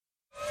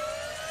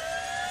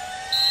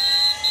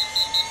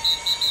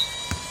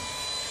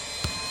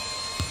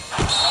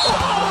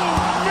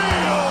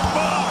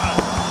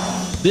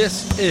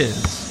This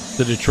is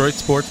the Detroit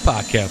Sports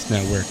Podcast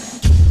Network.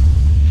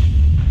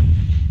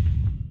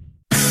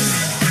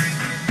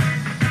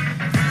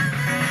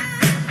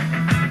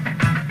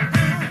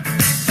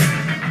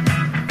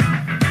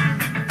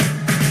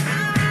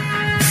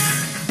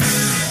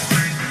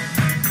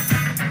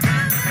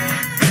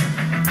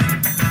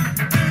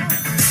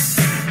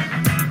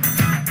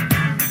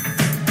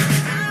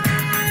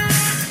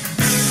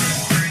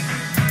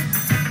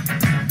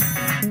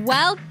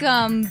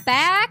 Welcome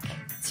back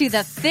to the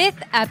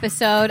 5th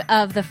episode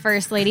of the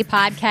First Lady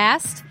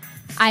Podcast.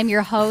 I'm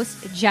your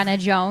host, Jenna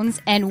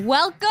Jones, and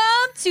welcome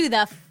to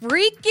the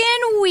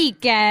freaking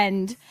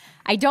weekend.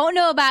 I don't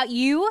know about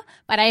you,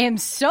 but I am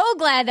so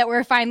glad that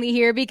we're finally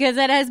here because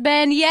it has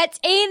been yet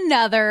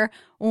another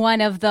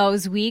one of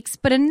those weeks.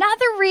 But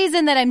another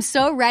reason that I'm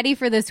so ready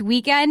for this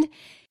weekend,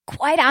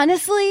 quite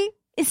honestly,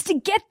 is to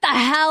get the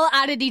hell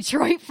out of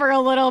Detroit for a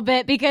little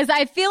bit because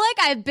I feel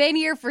like I've been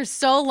here for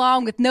so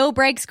long with no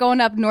breaks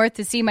going up north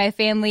to see my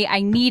family.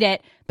 I need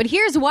it. But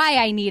here's why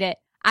I need it.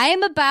 I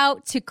am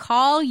about to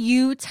call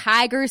you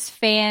Tigers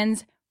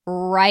fans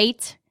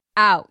right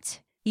out.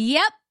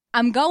 Yep,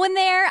 I'm going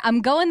there.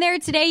 I'm going there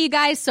today, you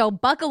guys. So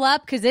buckle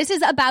up because this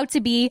is about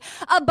to be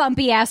a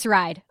bumpy ass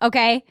ride,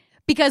 okay?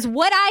 Because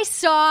what I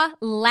saw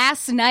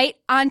last night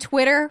on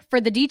Twitter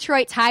for the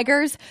Detroit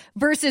Tigers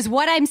versus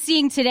what I'm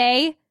seeing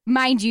today.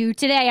 Mind you,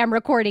 today I'm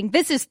recording.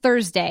 This is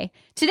Thursday.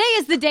 Today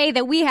is the day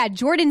that we had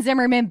Jordan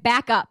Zimmermann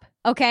back up,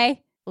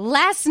 okay?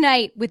 Last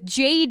night with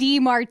JD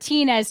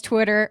Martinez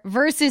Twitter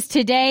versus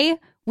today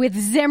with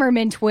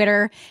Zimmerman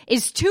Twitter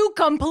is two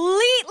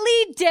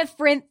completely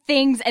different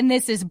things, and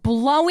this is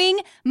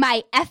blowing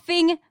my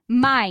effing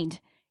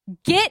mind.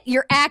 Get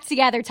your act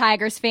together,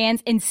 Tigers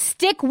fans, and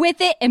stick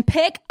with it and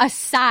pick a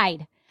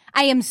side.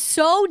 I am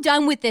so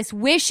done with this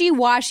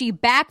wishy-washy,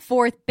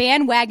 back-forth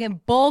bandwagon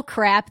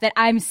bullcrap that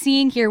I'm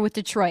seeing here with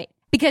Detroit.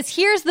 Because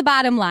here's the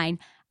bottom line.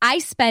 I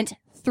spent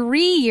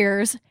 3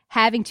 years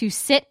having to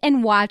sit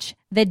and watch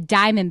the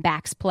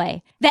Diamondbacks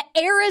play. The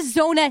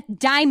Arizona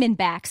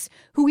Diamondbacks,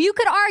 who you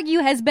could argue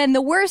has been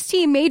the worst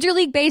team Major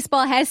League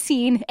Baseball has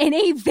seen in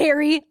a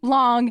very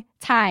long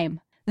time.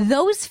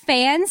 Those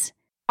fans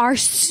are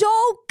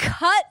so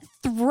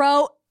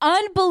cutthroat,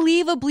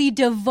 unbelievably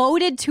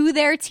devoted to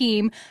their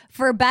team,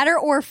 for better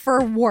or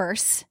for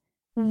worse.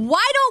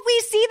 Why don't we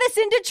see this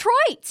in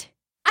Detroit?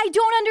 I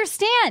don't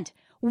understand.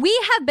 We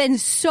have been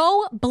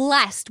so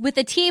blessed with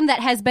a team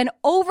that has been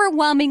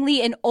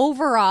overwhelmingly and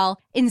overall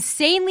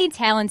insanely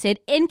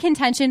talented, in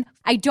contention.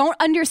 I don't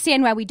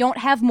understand why we don't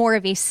have more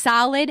of a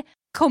solid,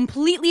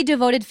 completely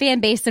devoted fan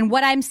base than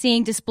what I'm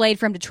seeing displayed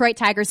from Detroit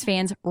Tigers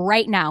fans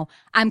right now.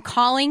 I'm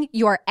calling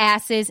your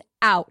asses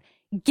out.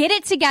 Get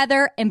it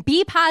together and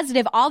be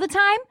positive all the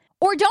time,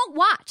 or don't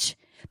watch.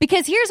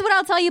 Because here's what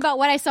I'll tell you about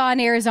what I saw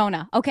in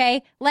Arizona,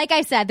 okay? Like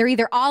I said, they're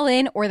either all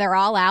in or they're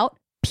all out,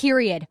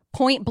 period,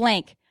 point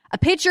blank. A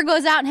pitcher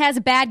goes out and has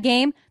a bad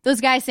game.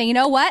 Those guys say, you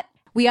know what?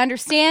 We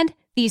understand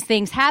these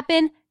things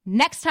happen.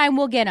 Next time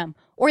we'll get them.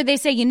 Or they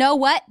say, you know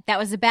what? That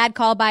was a bad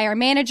call by our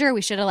manager.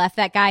 We should have left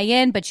that guy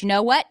in. But you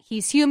know what?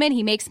 He's human.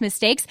 He makes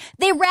mistakes.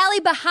 They rally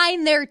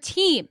behind their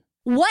team.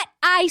 What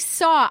I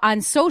saw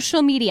on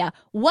social media,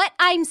 what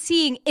I'm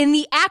seeing in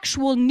the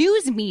actual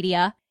news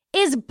media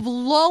is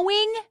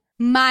blowing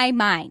my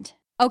mind.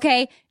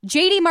 Okay?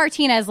 JD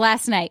Martinez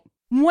last night,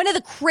 one of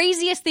the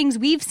craziest things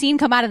we've seen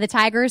come out of the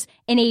Tigers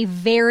in a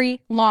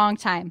very long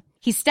time.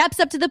 He steps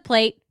up to the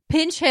plate,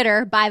 pinch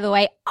hitter, by the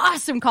way,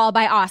 awesome call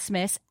by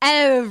Ausmus.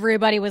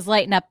 Everybody was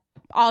lighting up,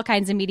 all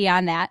kinds of media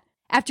on that.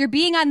 After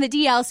being on the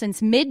DL since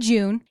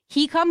mid-June,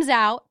 he comes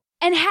out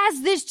and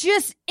has this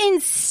just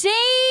insane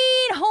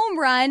home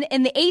run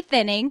in the 8th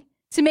inning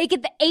to make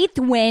it the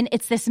 8th win.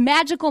 It's this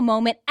magical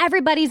moment.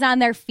 Everybody's on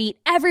their feet.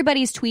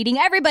 Everybody's tweeting.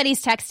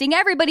 Everybody's texting.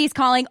 Everybody's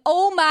calling.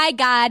 Oh my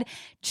God,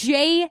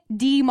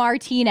 JD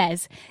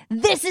Martinez.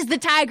 This is the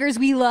Tigers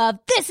we love.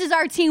 This is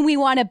our team we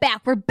want to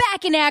back. We're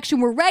back in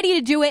action. We're ready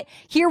to do it.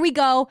 Here we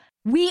go.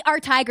 We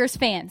are Tigers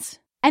fans.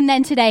 And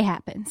then today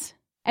happens.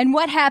 And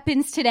what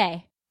happens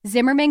today?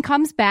 Zimmerman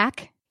comes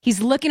back.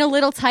 He's looking a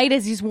little tight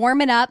as he's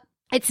warming up.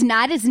 It's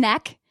not his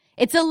neck.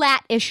 It's a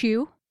lat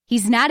issue.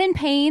 He's not in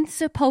pain,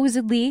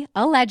 supposedly,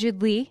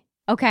 allegedly,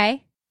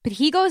 okay? But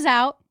he goes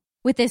out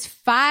with this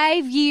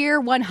 5-year,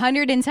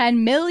 $110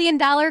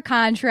 million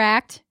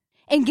contract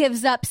and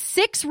gives up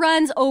 6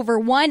 runs over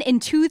 1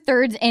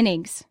 2/3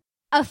 innings.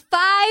 A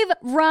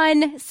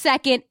 5-run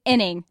second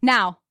inning.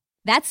 Now,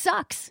 that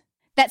sucks.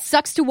 That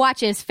sucks to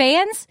watch as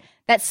fans.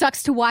 That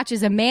sucks to watch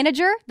as a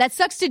manager. That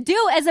sucks to do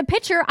as a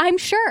pitcher, I'm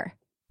sure.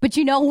 But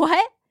you know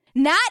what?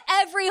 Not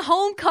every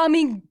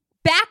homecoming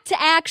back to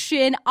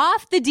action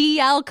off the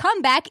DL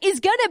comeback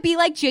is going to be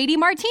like JD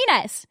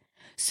Martinez.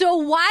 So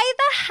why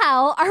the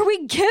hell are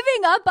we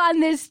giving up on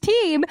this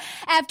team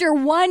after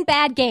one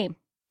bad game?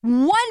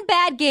 One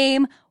bad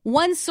game,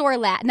 one sore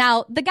lat.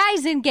 Now, the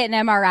guy's in getting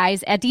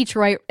MRIs at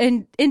Detroit,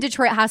 in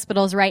Detroit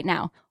hospitals right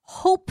now.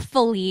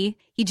 Hopefully,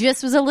 he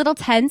just was a little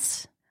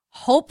tense.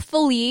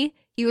 Hopefully,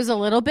 he He was a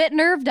little bit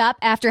nerved up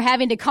after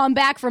having to come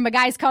back from a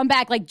guy's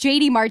comeback like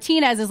JD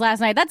Martinez's last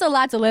night. That's a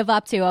lot to live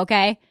up to,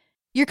 okay?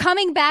 You're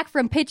coming back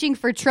from pitching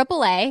for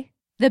AAA.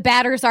 The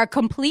batters are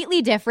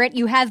completely different.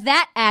 You have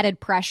that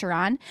added pressure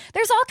on.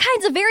 There's all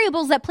kinds of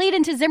variables that played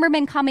into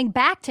Zimmerman coming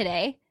back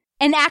today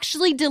and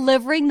actually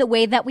delivering the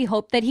way that we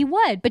hoped that he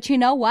would. But you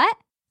know what?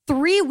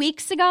 3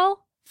 weeks ago,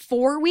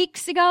 4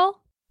 weeks ago,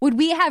 would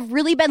we have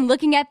really been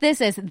looking at this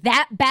as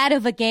that bad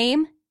of a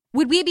game?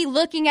 Would we be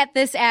looking at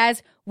this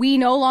as we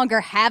no longer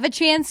have a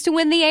chance to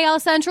win the AL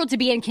Central, to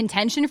be in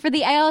contention for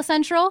the AL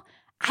Central?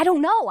 I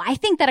don't know. I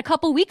think that a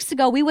couple weeks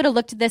ago, we would have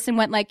looked at this and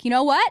went like, you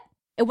know what?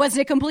 It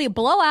wasn't a complete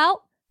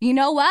blowout. You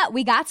know what?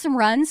 We got some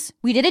runs.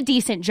 We did a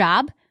decent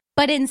job.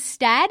 But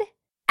instead,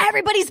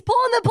 everybody's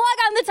pulling the plug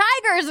on the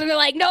Tigers. And they're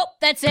like, nope,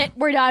 that's it.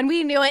 We're done.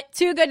 We knew it.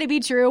 Too good to be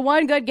true.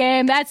 One good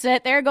game. That's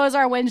it. There goes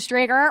our win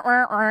streak.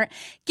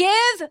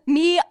 Give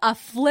me a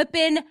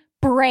flippin'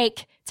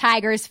 break,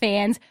 Tigers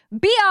fans.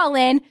 Be all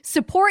in.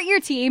 Support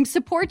your team.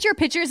 Support your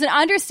pitchers and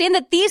understand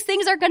that these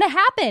things are going to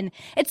happen.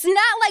 It's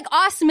not like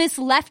Ausmus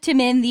left him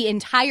in the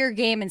entire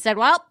game and said,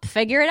 well,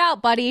 figure it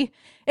out, buddy.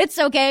 It's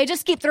okay.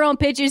 Just keep throwing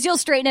pitches. You'll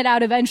straighten it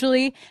out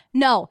eventually.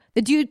 No,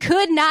 the dude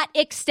could not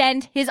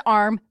extend his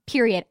arm,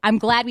 period. I'm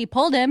glad we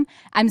pulled him.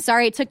 I'm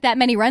sorry it took that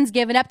many runs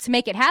given up to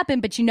make it happen.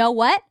 But you know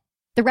what?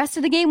 The rest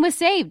of the game was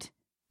saved.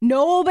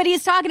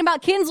 Nobody's talking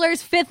about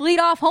Kinsler's 5th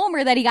leadoff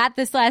homer that he got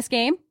this last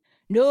game.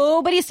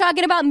 Nobody's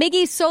talking about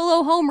Miggy's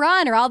solo home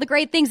run or all the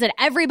great things that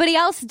everybody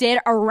else did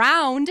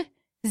around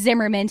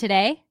Zimmerman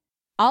today.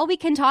 All we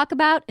can talk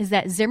about is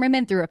that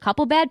Zimmerman threw a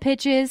couple bad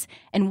pitches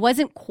and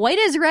wasn't quite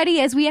as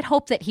ready as we had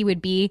hoped that he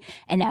would be,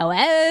 and now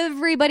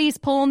everybody's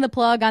pulling the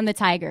plug on the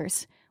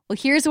Tigers. Well,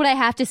 here's what I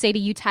have to say to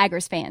you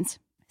Tigers fans.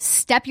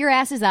 Step your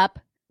asses up,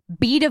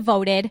 be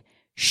devoted,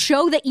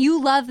 show that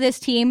you love this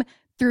team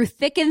through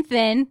thick and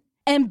thin,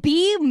 and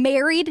be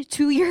married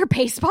to your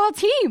baseball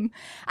team.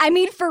 I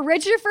mean, for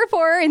richer, for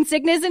poorer, in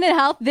sickness and in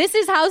health, this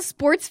is how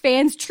sports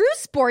fans, true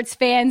sports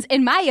fans,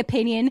 in my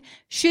opinion,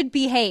 should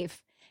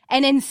behave.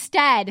 And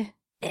instead,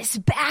 this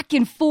back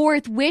and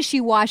forth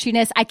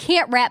wishy-washiness, I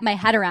can't wrap my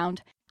head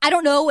around. I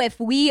don't know if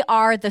we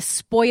are the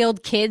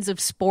spoiled kids of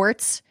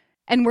sports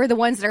and we're the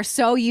ones that are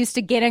so used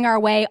to getting our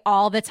way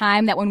all the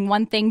time that when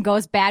one thing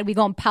goes bad, we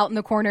go and pout in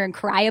the corner and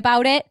cry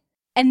about it.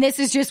 And this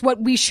is just what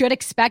we should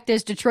expect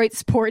as Detroit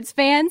sports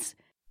fans.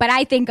 But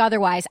I think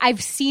otherwise.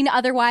 I've seen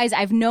otherwise.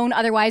 I've known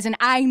otherwise. And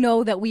I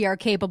know that we are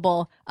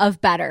capable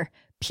of better,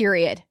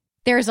 period.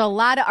 There's a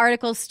lot of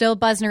articles still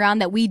buzzing around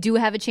that we do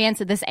have a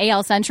chance at this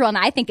AL Central, and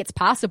I think it's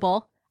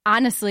possible,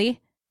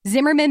 honestly.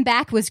 Zimmerman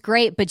back was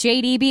great, but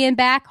JD being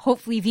back,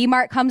 hopefully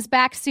V-Mart comes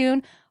back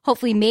soon.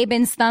 Hopefully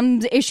Maben's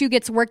thumb issue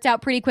gets worked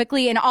out pretty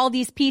quickly, and all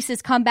these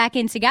pieces come back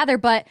in together.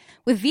 But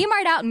with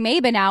V-Mart out and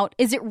Maben out,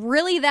 is it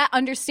really that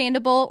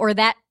understandable, or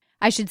that,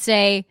 I should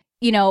say,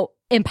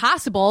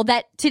 impossible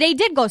that today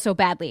did go so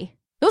badly?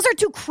 Those are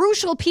two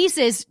crucial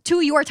pieces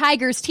to your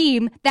Tigers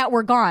team that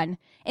were gone.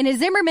 And is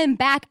Zimmerman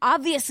back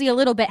obviously a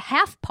little bit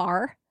half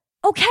par?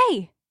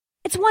 Okay,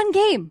 it's one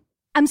game.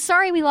 I'm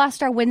sorry we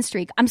lost our win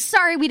streak. I'm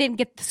sorry we didn't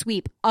get the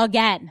sweep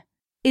again.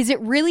 Is it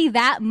really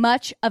that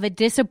much of a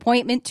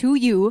disappointment to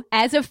you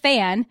as a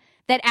fan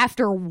that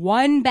after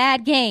one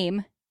bad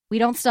game, we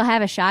don't still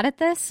have a shot at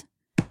this?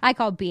 I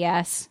call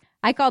BS.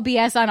 I call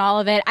BS on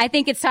all of it. I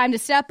think it's time to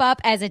step up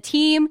as a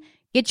team,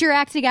 get your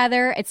act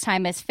together. It's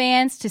time as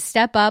fans to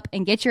step up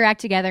and get your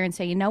act together and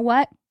say, you know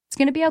what? It's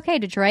going to be okay,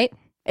 Detroit.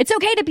 It's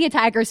okay to be a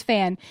Tigers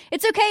fan.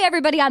 It's okay,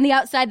 everybody on the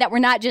outside, that we're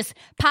not just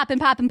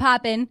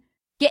popping,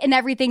 getting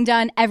everything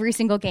done every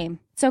single game.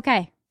 It's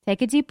okay.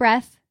 Take a deep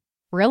breath,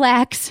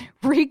 relax,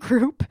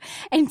 regroup,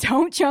 and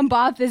don't jump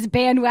off this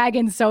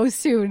bandwagon so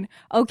soon,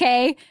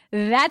 okay?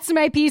 That's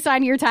my piece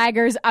on your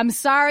Tigers. I'm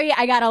sorry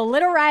I got a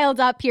little riled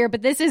up here,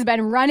 but this has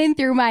been running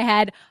through my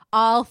head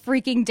all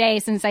freaking day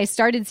since I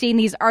started seeing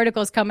these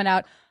articles coming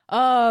out.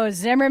 Oh,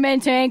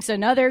 Zimmerman tanks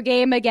another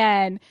game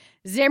again.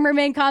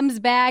 Zimmerman comes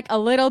back a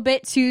little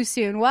bit too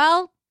soon.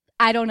 Well,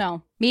 I don't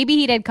know. Maybe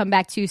he did come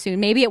back too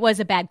soon. Maybe it was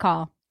a bad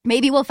call.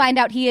 Maybe we'll find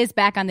out he is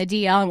back on the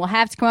DL and we'll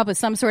have to come up with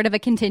some sort of a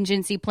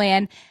contingency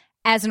plan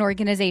as an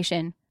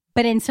organization.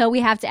 But until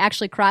we have to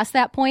actually cross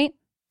that point,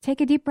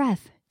 take a deep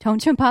breath.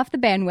 Don't jump off the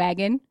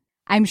bandwagon.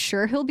 I'm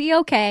sure he'll be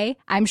okay.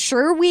 I'm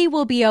sure we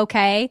will be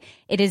okay.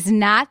 It is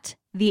not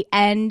the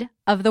end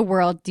of the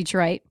world,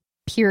 Detroit.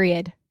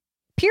 Period.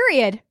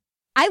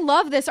 I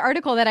love this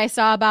article that I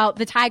saw about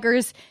the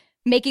Tigers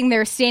making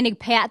their standing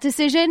pat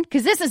decision,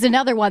 because this is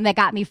another one that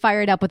got me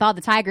fired up with all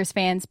the Tigers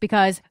fans,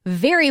 because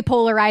very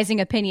polarizing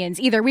opinions.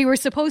 Either we were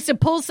supposed to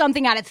pull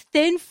something out of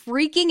thin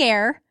freaking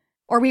air,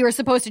 or we were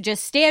supposed to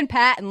just stand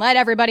pat and let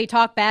everybody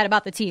talk bad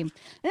about the team.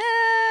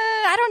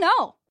 I don't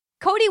know.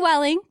 Cody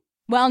Welling,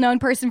 well-known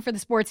person for the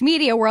sports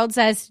media world,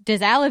 says,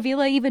 does Al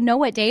Avila even know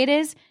what day it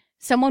is?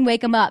 Someone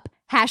wake him up.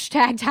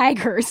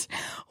 #Tigers.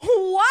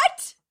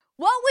 What?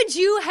 What would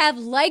you have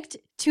liked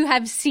to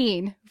have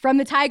seen from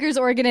the Tigers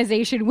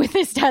organization with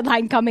this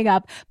deadline coming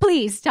up?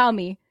 Please tell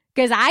me.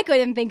 because I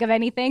couldn't think of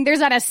anything. There's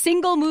not a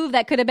single move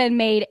that could have been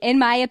made, in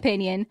my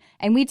opinion.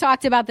 And we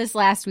talked about this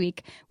last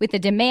week with the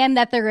demand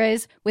that there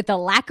is, with the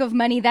lack of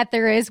money that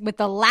there is, with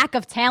the lack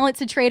of talent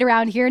to trade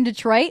around here in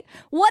Detroit.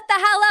 What the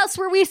hell else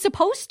were we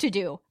supposed to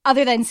do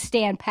other than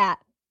stand pat?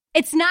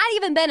 It's not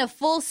even been a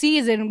full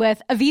season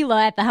with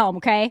Avila at the helm,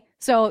 okay?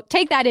 So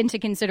take that into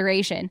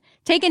consideration.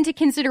 Take into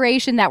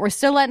consideration that we're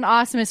still letting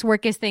Ausmus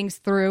work his things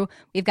through.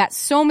 We've got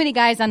so many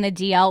guys on the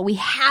DL. We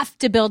have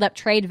to build up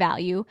trade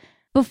value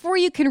before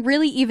you can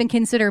really even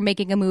consider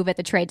making a move at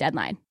the trade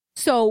deadline.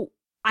 So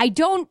I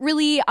don't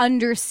really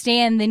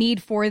understand the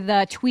need for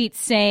the tweet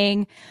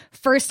saying,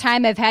 first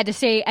time I've had to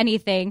say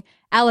anything,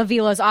 Al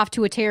Avila's off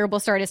to a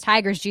terrible start as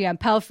Tigers GM,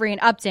 Pelfrey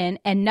and Upton,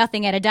 and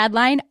nothing at a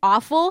deadline.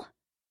 Awful?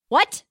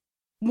 What?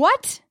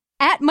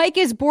 At Mike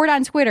is bored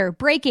on Twitter.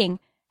 Breaking.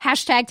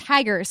 Hashtag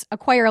Tigers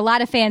acquire a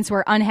lot of fans who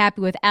are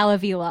unhappy with Al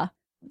Avila.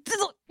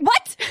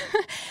 What?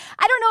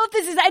 I don't know if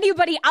this is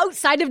anybody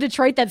outside of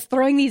Detroit that's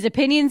throwing these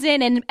opinions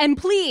in. And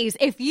please,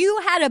 if you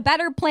had a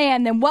better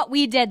plan than what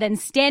we did than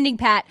standing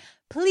pat,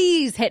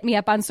 please hit me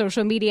up on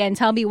social media and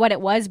tell me what it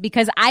was,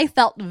 because I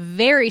felt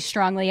very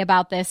strongly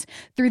about this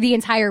through the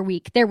entire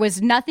week. There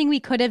was nothing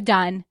we could have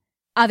done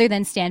other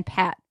than stand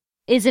pat.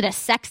 Is it a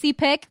sexy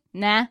pick?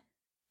 Nah.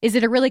 Is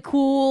it a really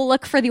cool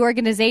look for the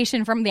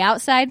organization from the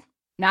outside?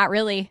 Not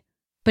really.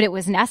 But it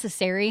was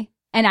necessary.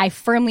 And I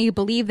firmly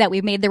believe that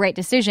we made the right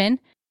decision.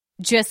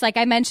 Just like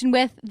I mentioned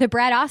with the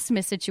Brad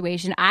Ausmus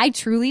situation, I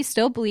truly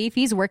still believe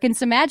he's working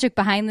some magic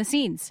behind the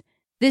scenes.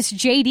 This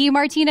JD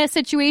Martinez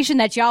situation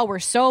that y'all were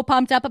so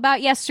pumped up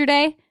about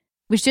yesterday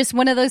was just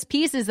one of those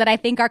pieces that I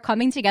think are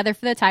coming together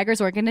for the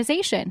Tigers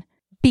organization.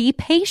 Be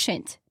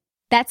patient.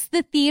 That's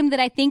the theme that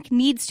I think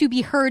needs to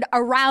be heard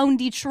around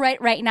Detroit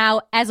right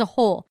now as a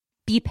whole.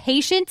 Be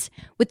patient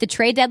with the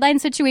trade deadline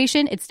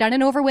situation. It's done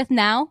and over with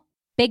now.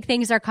 Big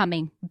things are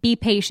coming. Be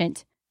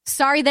patient.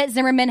 Sorry that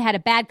Zimmerman had a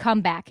bad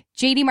comeback.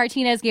 JD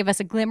Martinez gave us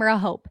a glimmer of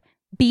hope.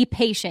 Be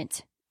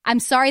patient. I'm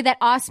sorry that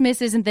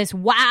Ausmus isn't this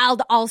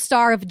wild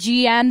all-star of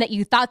GM that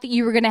you thought that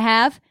you were going to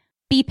have.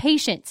 Be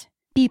patient.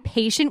 Be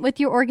patient with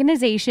your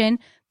organization.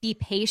 Be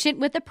patient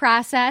with the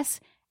process.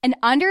 And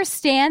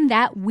understand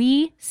that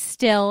we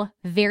still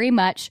very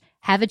much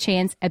have a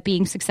chance at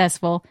being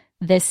successful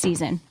this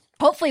season.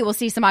 Hopefully we'll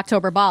see some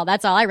October ball.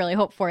 That's all I really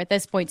hope for at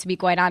this point, to be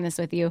quite honest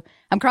with you.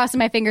 I'm crossing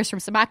my fingers for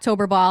some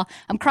October ball.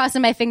 I'm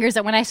crossing my fingers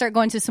that when I start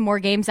going to some more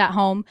games at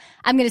home,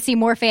 I'm going to see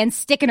more fans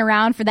sticking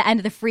around for the end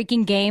of the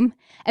freaking game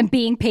and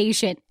being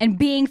patient and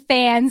being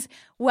fans,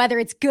 whether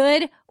it's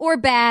good or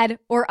bad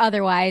or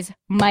otherwise.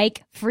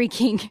 Mic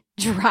freaking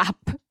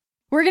drop.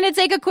 We're going to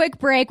take a quick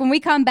break. When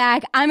we come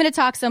back, I'm going to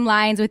talk some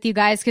Lions with you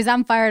guys because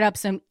I'm fired up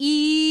some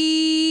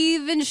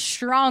even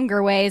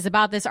stronger ways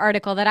about this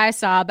article that I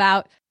saw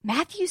about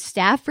Matthew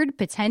Stafford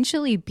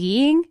potentially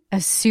being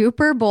a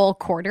Super Bowl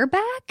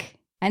quarterback,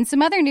 and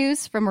some other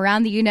news from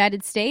around the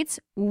United States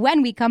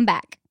when we come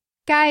back.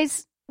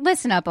 Guys,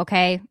 listen up,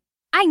 okay?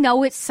 I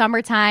know it's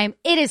summertime.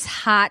 It is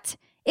hot.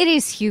 It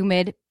is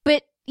humid.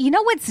 But you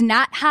know what's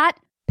not hot?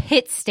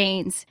 Pit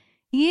stains.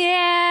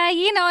 Yeah,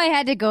 you know I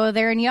had to go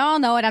there, and y'all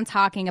know what I'm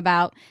talking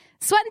about.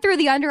 Sweating through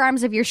the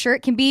underarms of your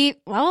shirt can be,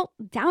 well,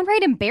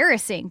 downright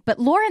embarrassing. But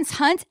Lawrence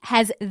Hunt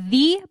has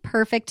the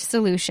perfect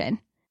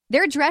solution.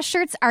 Their dress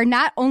shirts are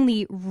not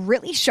only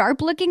really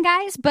sharp looking,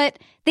 guys, but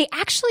they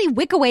actually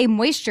wick away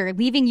moisture,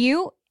 leaving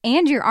you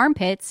and your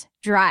armpits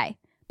dry.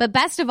 But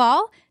best of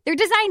all, they're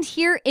designed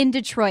here in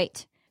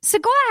Detroit. So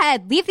go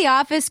ahead, leave the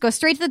office, go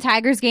straight to the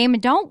Tigers game,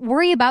 and don't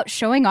worry about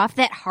showing off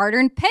that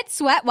hard-earned pit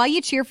sweat while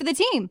you cheer for the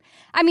team.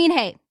 I mean,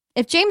 hey,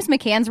 if James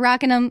McCann's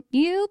rocking them,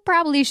 you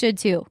probably should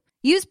too.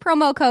 Use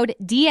promo code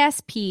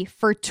DSP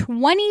for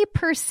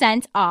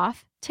 20%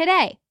 off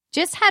today.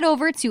 Just head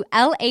over to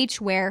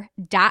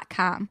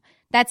lhwear.com.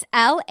 That's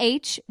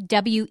LHWEAR.com.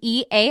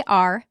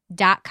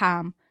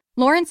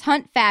 Lawrence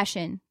Hunt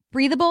Fashion.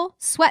 Breathable,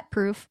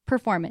 sweat-proof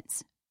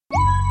performance.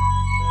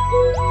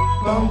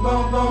 Boom,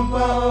 boom, boom, boom,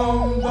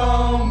 boom,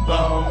 boom,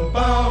 boom,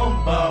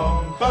 boom,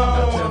 boom.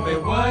 Now tell me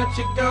what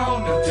you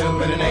gonna do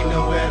when it ain't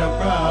nowhere to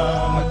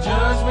run. When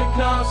judgment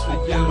comes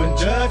for you, when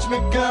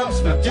judgment comes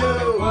for you. Tell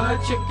me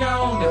what you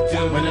gonna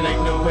do when it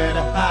ain't nowhere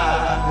to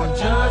hide. When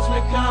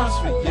judgment comes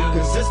for you,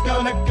 'cause it's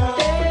gonna come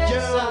for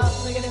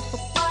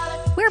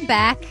you. We're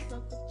back,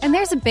 and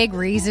there's a big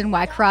reason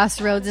why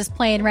Crossroads is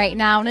playing right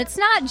now, and it's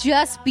not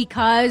just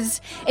because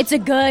it's a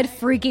good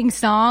freaking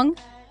song.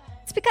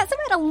 It's because I'm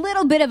at a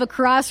little bit of a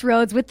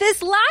crossroads with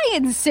this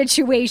Lions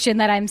situation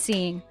that I'm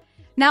seeing.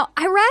 Now,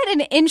 I read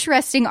an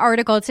interesting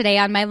article today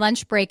on my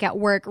lunch break at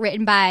work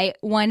written by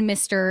one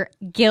Mr.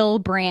 Gil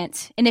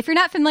Brandt. And if you're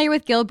not familiar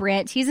with Gil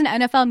Brandt, he's an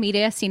NFL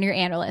media senior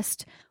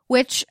analyst,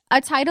 which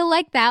a title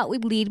like that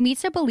would lead me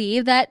to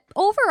believe that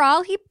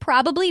overall he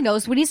probably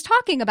knows what he's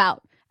talking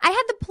about. I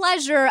had the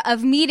pleasure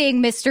of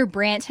meeting Mr.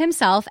 Brandt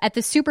himself at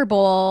the Super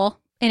Bowl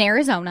in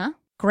Arizona.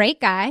 Great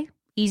guy.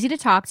 Easy to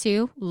talk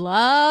to,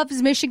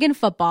 loves Michigan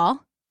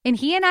football, and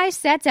he and I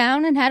sat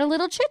down and had a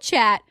little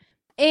chit-chat.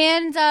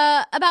 And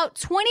about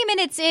 20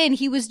 minutes in,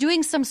 he was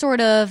doing some sort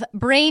of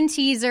brain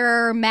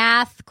teaser,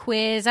 math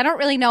quiz. I don't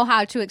really know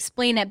how to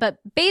explain it, but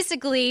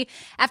basically,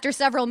 after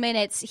several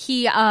minutes,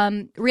 he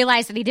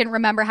realized that he didn't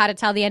remember how to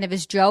tell the end of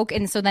his joke,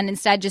 and so then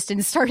instead just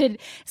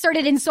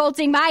started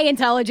insulting my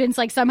intelligence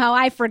like somehow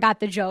I forgot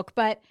the joke.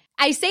 But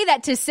I say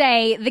that to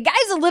say the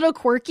guy's a little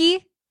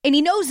quirky, and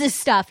he knows his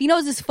stuff. He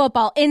knows his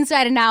football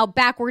inside and out,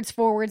 backwards,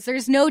 forwards.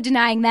 There's no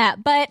denying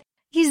that, but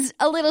he's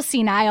a little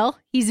senile.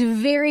 He's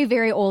very,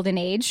 very old in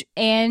age.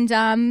 And,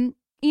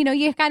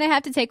 you kind of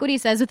have to take what he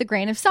says with a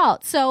grain of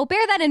salt. So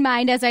bear that in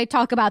mind as I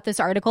talk about this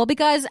article,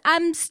 because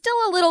I'm still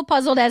a little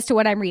puzzled as to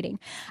what I'm reading.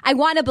 I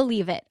want to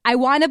believe it. I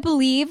want to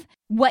believe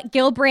what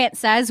Gil Brandt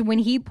says when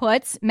he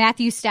puts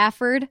Matthew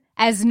Stafford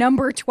as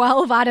number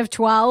 12 out of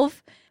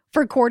 12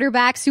 for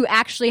quarterbacks who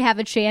actually have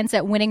a chance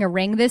at winning a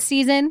ring this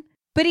season.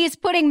 But he's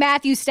putting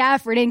Matthew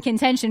Stafford in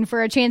contention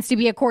for a chance to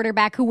be a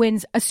quarterback who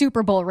wins a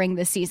Super Bowl ring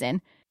this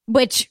season,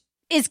 which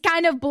is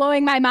kind of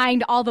blowing my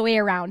mind all the way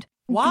around.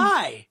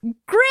 Why?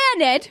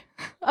 Granted,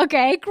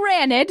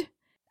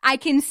 I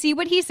can see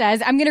what he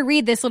says. I'm going to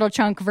read this little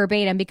chunk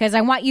verbatim because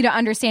I want you to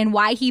understand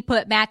why he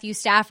put Matthew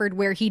Stafford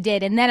where he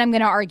did, and then I'm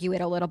going to argue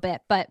it a little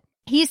bit. But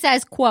he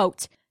says,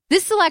 quote,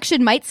 "This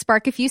selection might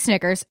spark a few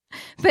snickers,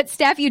 but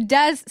Stafford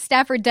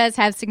does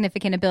have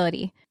significant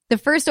ability. The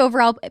first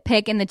overall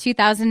pick in the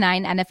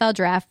 2009 NFL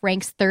draft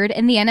ranks third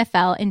in the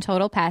NFL in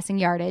total passing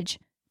yardage,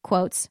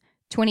 quotes,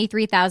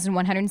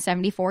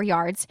 23,174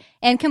 yards,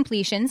 and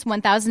completions,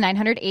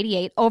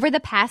 1,988 over the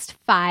past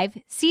 5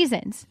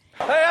 seasons.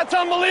 Hey, that's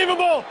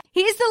unbelievable!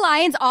 He's the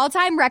Lions'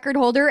 all-time record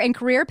holder in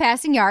career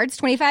passing yards,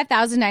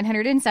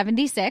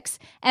 25,976,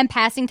 and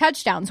passing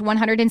touchdowns,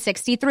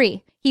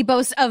 163. He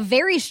boasts a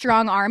very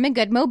strong arm and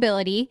good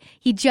mobility.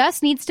 He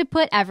just needs to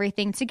put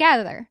everything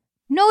together.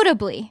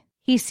 Notably,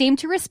 he seemed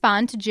to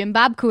respond to Jim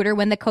Bob Cooter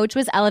when the coach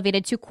was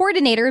elevated to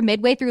coordinator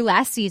midway through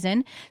last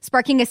season,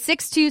 sparking a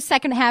 6-2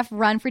 second-half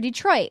run for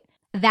Detroit.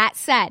 That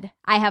said,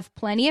 I have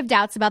plenty of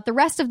doubts about the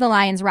rest of the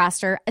Lions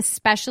roster,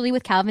 especially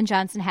with Calvin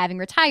Johnson having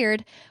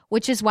retired,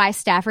 which is why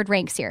Stafford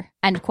ranks here."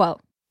 End quote.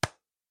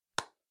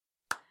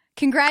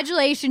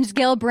 Congratulations,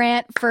 Gil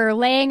Brandt, for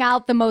laying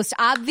out the most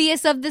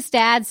obvious of the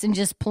stats and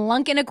just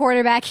plunking a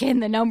quarterback in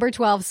the number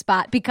 12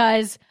 spot,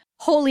 because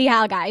holy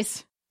hell,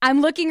 guys.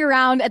 I'm looking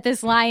around at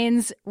this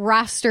Lions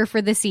roster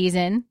for the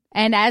season,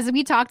 and as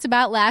we talked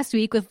about last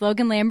week with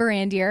Logan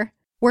Lamberandier,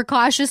 we're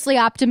cautiously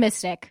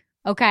optimistic,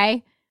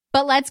 okay?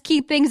 But let's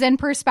keep things in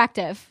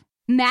perspective.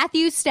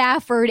 Matthew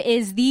Stafford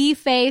is the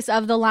face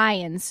of the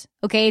Lions,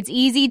 okay? It's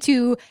easy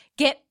to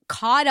get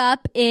caught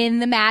up in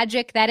the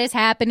magic that is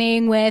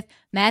happening with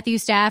Matthew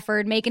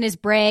Stafford making his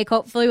break.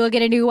 Hopefully we'll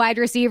get a new wide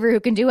receiver who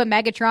can do what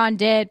Megatron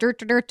did.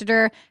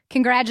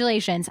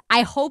 Congratulations.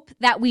 I hope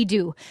that we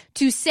do.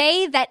 To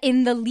say that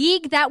in the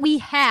league that we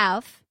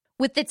have,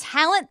 with the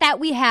talent that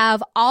we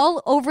have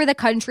all over the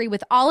country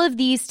with all of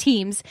these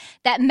teams,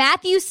 that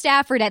Matthew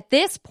Stafford at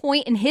this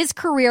point in his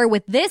career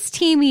with this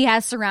team he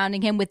has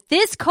surrounding him, with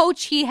this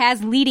coach he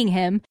has leading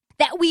him,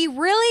 that we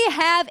really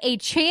have a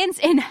chance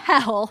in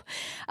hell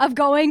of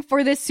going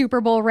for this Super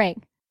Bowl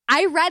ring.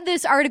 I read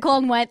this article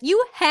and went,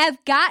 you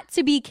have got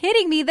to be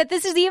kidding me that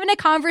this is even a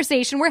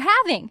conversation we're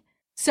having.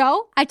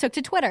 So I took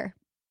to Twitter.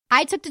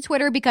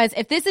 Because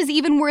if this is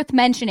even worth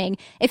mentioning,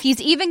 if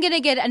he's even going to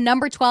get a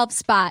number 12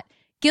 spot,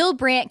 Gil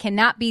Brandt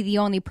cannot be the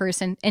only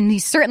person, and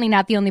he's certainly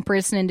not the only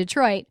person in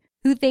Detroit,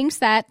 who thinks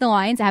that the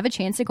Lions have a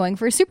chance of going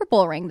for a Super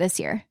Bowl ring this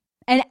year.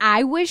 And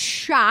I was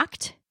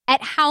shocked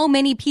at how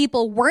many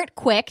people weren't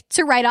quick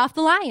to write off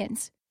the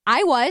Lions.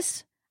 I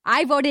was.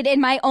 I voted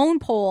in my own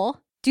poll,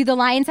 do the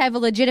Lions have a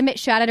legitimate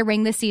shot at a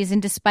ring this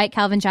season despite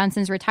Calvin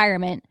Johnson's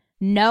retirement?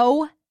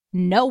 No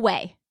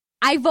way.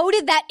 I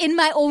voted that in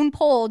my own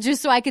poll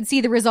just so I could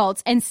see the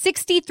results, and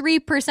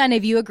 63%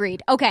 of you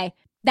agreed. Okay,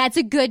 that's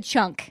a good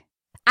chunk.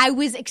 I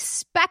was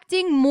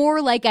expecting more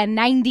like a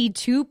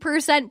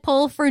 92%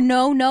 pull for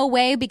no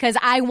way, because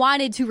I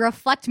wanted to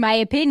reflect my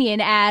opinion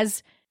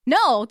as,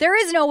 no, there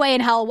is no way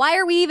in hell. Why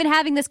are we even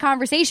having this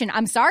conversation?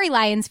 I'm sorry,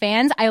 Lions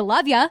fans. I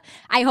love ya.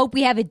 I hope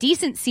we have a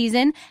decent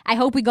season. I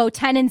hope we go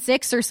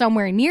 10-6 or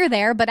somewhere near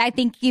there, but I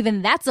think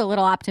even that's a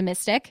little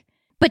optimistic.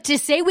 But to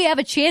say we have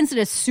a chance at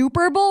a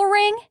Super Bowl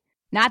ring?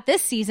 Not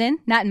this season,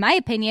 not in my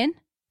opinion.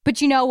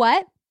 But you know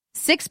what?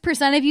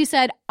 6% of you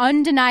said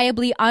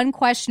undeniably,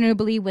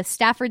 unquestionably, with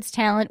Stafford's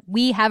talent,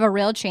 we have a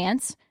real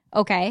chance.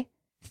 Okay.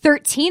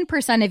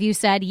 13% of you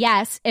said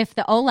yes, if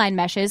the O-line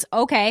meshes.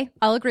 Okay,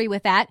 I'll agree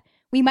with that.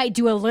 We might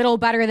do a little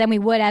better than we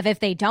would have if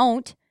they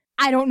don't.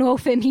 I don't know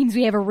if it means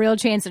we have a real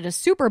chance at a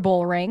Super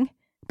Bowl ring.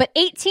 But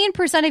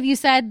 18% of you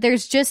said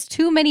there's just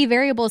too many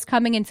variables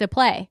coming into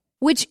play,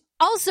 which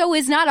also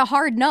is not a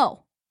hard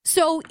no.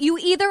 So you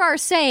either are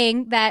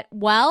saying that,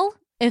 well,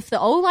 if the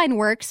O-line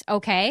works,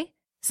 okay.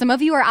 Some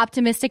of you are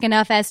optimistic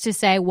enough as to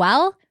say,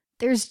 well,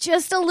 there's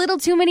just a little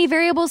too many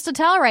variables to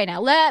tell right now.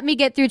 Let me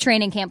get through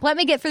training camp. Let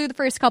me get through the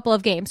first couple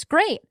of games.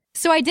 Great.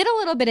 So I did a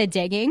little bit of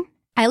digging.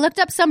 I looked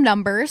up some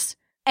numbers,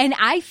 and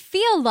I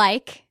feel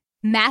like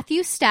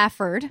Matthew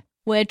Stafford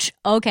which,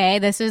 okay,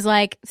 this is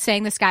like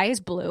saying the sky is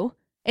blue.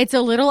 It's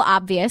a little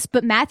obvious,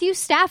 but Matthew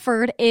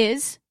Stafford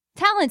is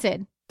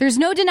talented. There's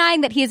no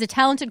denying that he is a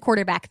talented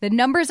quarterback. The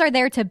numbers are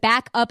there to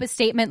back up a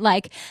statement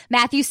like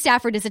Matthew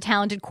Stafford is a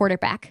talented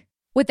quarterback.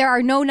 What there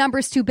are no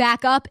numbers to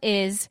back up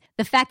is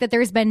the fact that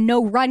there's been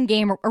no run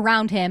game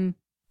around him,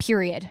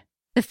 period.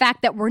 The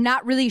fact that we're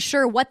not really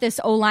sure what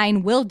this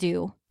O-line will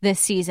do this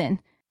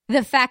season.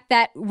 The fact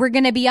that we're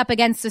going to be up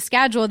against a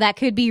schedule that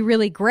could be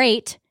really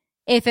great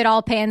if it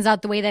all pans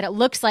out the way that it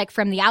looks like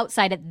from the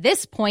outside at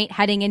this point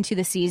heading into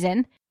the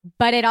season.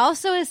 But it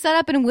also is set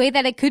up in a way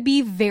that it could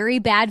be very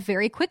bad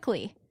very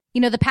quickly. You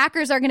know, the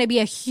Packers are going to be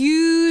a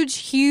huge,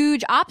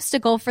 huge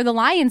obstacle for the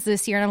Lions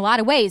this year in a lot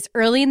of ways,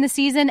 early in the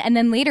season and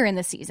then later in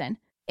the season.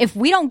 If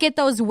we don't get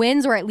those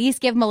wins or at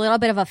least give them a little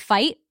bit of a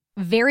fight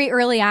very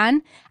early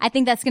on, I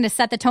think that's going to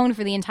set the tone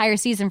for the entire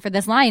season for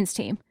this Lions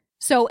team.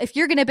 So if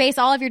you're going to base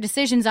all of your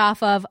decisions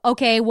off of,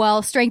 okay,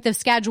 well, strength of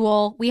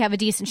schedule, we have a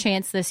decent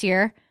chance this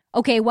year.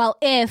 Okay, well,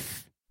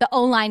 if the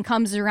O-line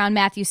comes around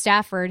Matthew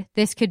Stafford,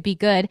 this could be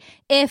good.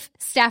 If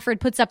Stafford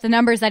puts up the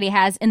numbers that he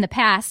has in the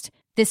past,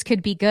 this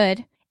could be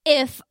good.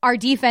 If our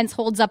defense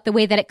holds up the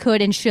way that it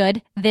could and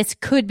should, this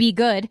could be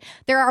good.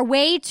 There are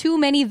way too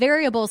many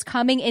variables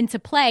coming into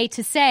play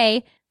to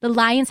say the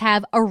Lions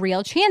have a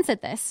real chance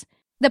at this.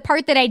 The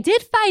part that I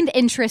did find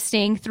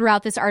interesting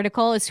throughout this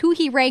article is who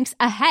he ranks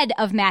ahead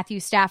of Matthew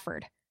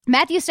Stafford.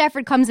 Matthew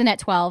Stafford comes in at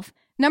 12.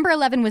 Number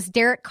 11 was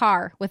Derek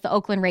Carr with the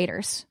Oakland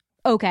Raiders.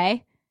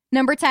 Okay.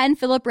 Number 10,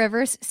 Phillip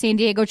Rivers, San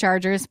Diego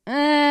Chargers.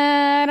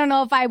 I don't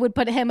know if I would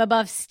put him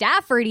above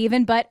Stafford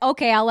even, but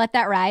okay, I'll let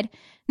that ride.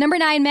 Number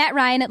 9, Matt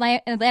Ryan,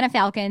 Atlanta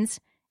Falcons.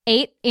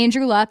 8,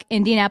 Andrew Luck,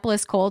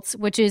 Indianapolis Colts,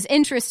 which is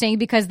interesting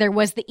because there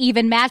was the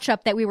even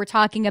matchup that we were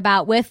talking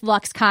about with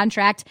Luck's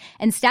contract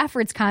and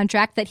Stafford's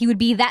contract, that he would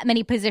be that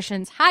many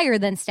positions higher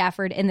than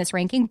Stafford in this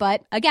ranking.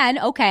 But again,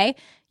 okay,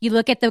 you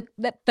look at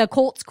the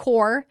Colts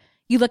core,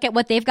 you look at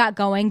what they've got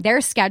going,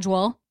 their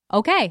schedule.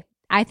 Okay,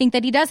 I think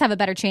that he does have a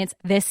better chance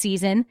this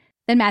season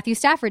than Matthew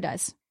Stafford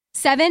does.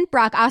 7,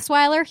 Brock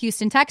Osweiler,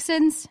 Houston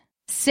Texans.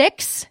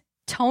 6,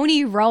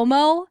 Tony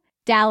Romo,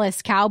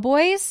 Dallas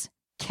Cowboys.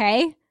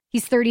 Okay.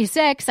 He's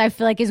 36. I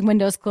feel like his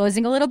window's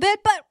closing a little bit,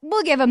 but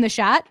we'll give him the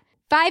shot.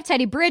 5,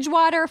 Teddy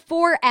Bridgewater.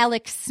 4,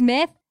 Alex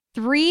Smith.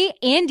 3,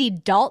 Andy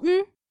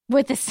Dalton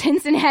with the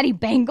Cincinnati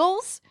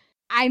Bengals.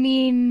 I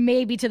mean,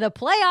 maybe to the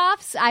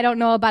playoffs. I don't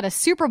know about a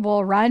Super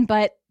Bowl run,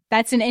 but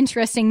that's an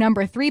interesting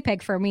number 3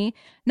 pick for me.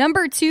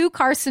 Number 2,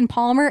 Carson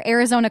Palmer,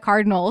 Arizona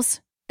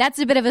Cardinals. That's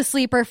a bit of a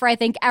sleeper for, I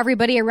think,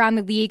 everybody around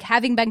the league.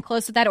 Having been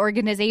close with that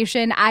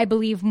organization, I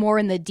believe more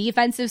in the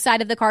defensive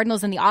side of the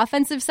Cardinals than the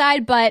offensive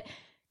side, but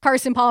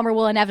Carson Palmer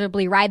will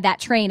inevitably ride that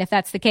train if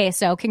that's the case.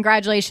 So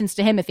congratulations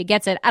to him if he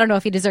gets it. I don't know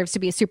if he deserves to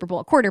be a Super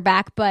Bowl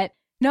quarterback, but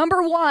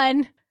number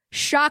 1,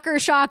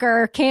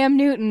 shocker, Cam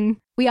Newton.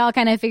 We all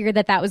kind of figured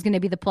that was going to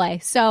be the play.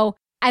 So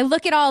I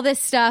look at all this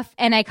stuff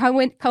and I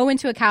go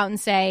into account and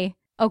say,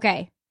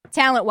 okay,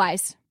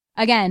 talent-wise,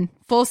 again,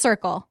 full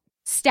circle.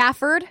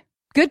 Stafford,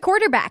 good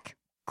quarterback,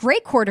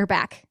 great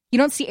quarterback. You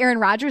don't see Aaron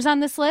Rodgers on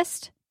this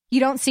list. You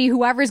don't see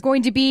whoever's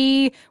going to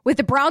be with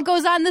the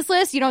Broncos on this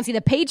list. You don't see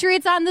the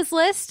Patriots on this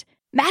list.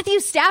 Matthew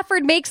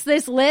Stafford makes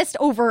this list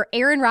over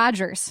Aaron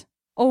Rodgers,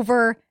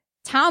 over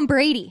Tom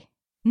Brady.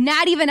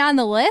 Not even on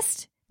the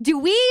list. Do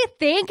we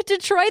think,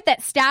 Detroit,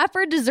 that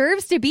Stafford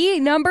deserves to be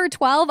number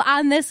 12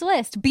 on this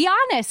list? Be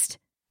honest.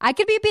 I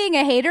could be being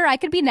a hater. I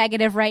could be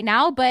negative right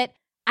now, but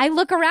I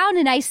look around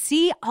and I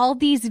see all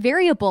these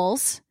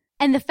variables.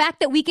 And the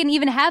fact that we can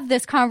even have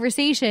this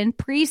conversation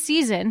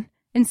preseason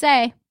and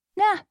say,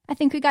 nah, I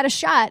think we got a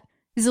shot,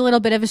 is a little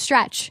bit of a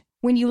stretch.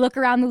 When you look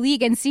around the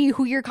league and see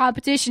who your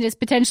competition is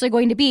potentially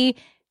going to be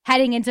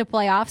heading into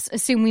playoffs,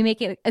 assuming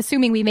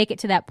we make it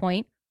to that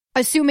point,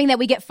 assuming that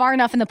we get far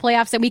enough in the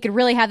playoffs that we could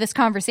really have this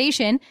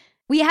conversation,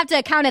 we have to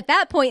account at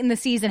that point in the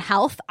season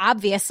health,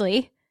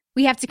 obviously.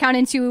 We have to count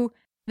into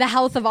the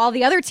health of all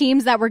the other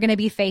teams that we're going to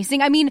be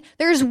facing. I mean,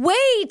 there's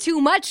way too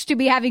much to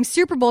be having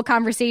Super Bowl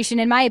conversation,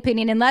 in my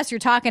opinion, unless you're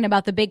talking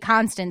about the big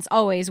constants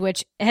always,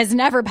 which has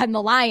never been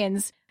the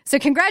Lions. So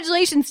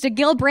congratulations to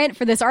Gil Brandt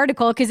for this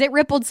article, because it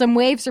rippled some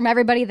waves from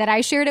everybody that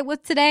I shared it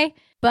with today.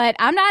 But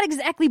I'm not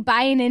exactly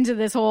buying into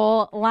this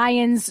whole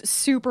Lions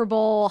Super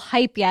Bowl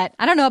hype yet.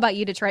 I don't know about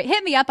you, Detroit.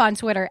 Hit me up on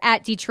Twitter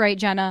at Detroit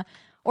Jenna,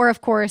 or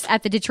of course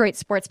at the Detroit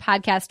Sports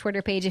Podcast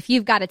Twitter page if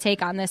you've got a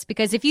take on this.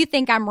 Because if you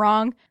think I'm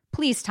wrong,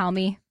 please tell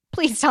me.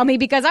 Please tell me,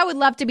 because I would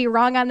love to be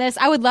wrong on this.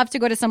 I would love to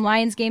go to some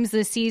Lions games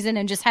this season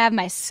and just have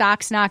my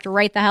socks knocked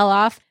right the hell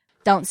off.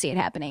 Don't see it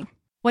happening.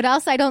 What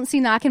else I don't see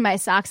knocking my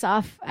socks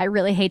off? I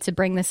really hate to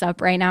bring this up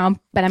right now,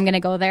 but I'm going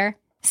to go there.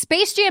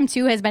 Space Jam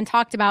 2 has been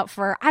talked about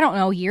for, I don't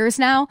know, years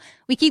now.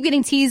 We keep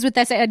getting teased with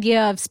this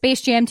idea of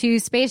Space Jam 2,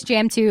 Space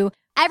Jam 2.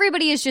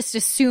 Everybody has just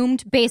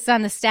assumed, based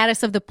on the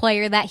status of the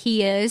player that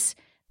he is,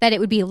 that it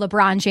would be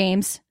LeBron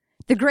James.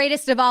 The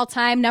greatest of all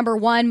time, number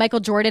 1, Michael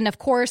Jordan. Of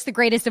course, the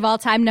greatest of all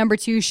time, number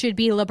 2, should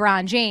be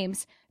LeBron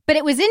James. But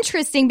it was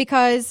interesting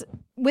because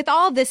with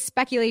all this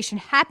speculation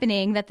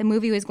happening that the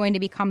movie was going to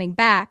be coming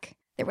back,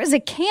 there was a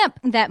camp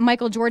that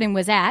Michael Jordan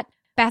was at,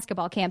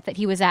 basketball camp that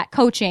he was at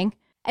coaching,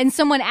 and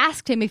someone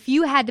asked him if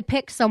you had to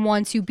pick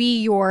someone to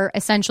be your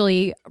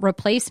essentially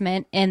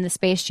replacement in the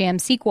Space Jam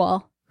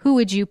sequel, who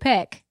would you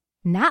pick?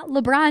 Not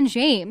LeBron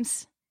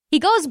James. He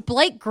goes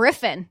Blake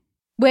Griffin,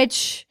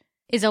 which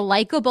is a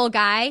likable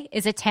guy,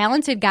 is a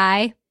talented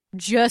guy,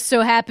 just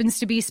so happens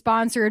to be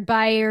sponsored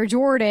by Air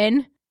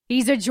Jordan.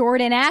 He's a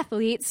Jordan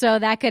athlete, so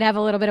that could have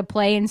a little bit of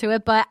play into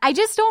it. But I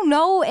just don't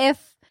know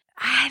if,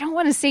 I don't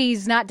want to say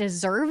he's not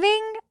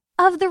deserving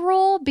of the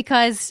role,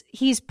 because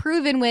he's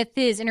proven with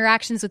his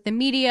interactions with the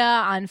media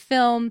on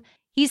film,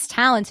 he's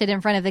talented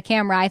in front of the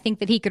camera. I think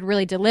that he could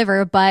really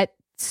deliver, but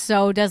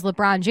so does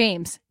LeBron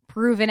James.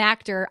 Proven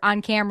actor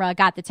on camera,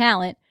 got the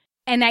talent.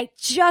 And I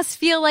just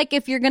feel like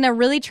if you're going to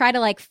really try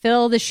to like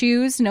fill the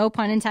shoes, no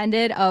pun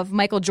intended, of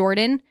Michael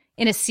Jordan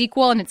in a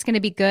sequel and it's going to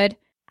be good,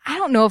 I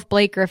don't know if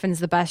Blake Griffin's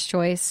the best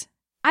choice.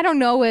 I don't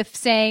know if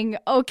saying,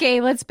 okay,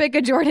 let's pick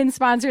a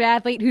Jordan-sponsored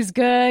athlete who's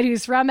good,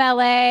 who's from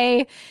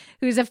LA,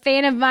 who's a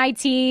fan of my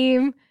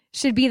team,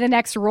 should be the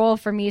next role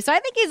for me. So I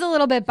think he's a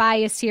little bit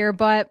biased here,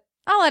 but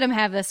I'll let him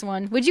have this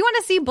one. Would you want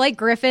to see Blake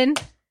Griffin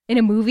in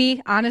a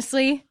movie,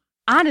 honestly?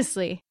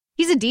 Honestly.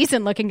 He's a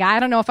decent-looking guy. I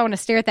don't know if I want to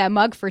stare at that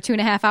mug for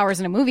 2.5 hours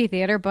in a movie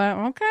theater, but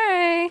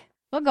okay.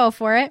 We'll go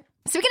for it.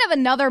 Speaking of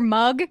another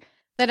mug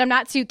that I'm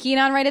not too keen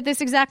on right at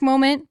this exact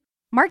moment,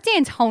 Mark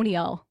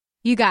D'Antonio.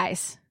 You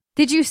guys,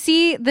 did you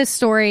see the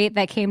story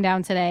that came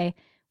down today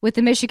with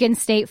the Michigan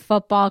State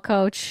football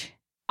coach?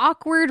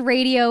 Awkward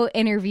radio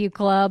interview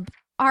club.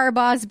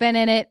 Harbaugh's been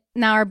in it.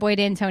 Now our boy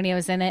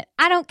D'Antonio's in it.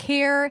 I don't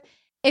care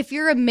if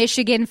you're a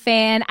Michigan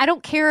fan. I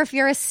don't care if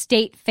you're a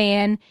State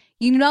fan.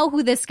 You know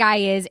who this guy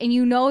is, and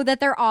you know that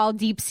they're all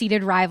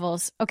deep-seated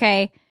rivals,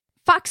 okay?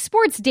 Fox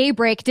Sports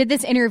Daybreak did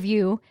this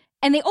interview,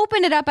 and they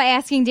opened it up by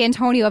asking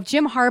D'Antonio if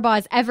Jim Harbaugh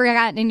has ever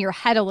gotten in your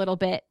head a little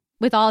bit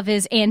with all of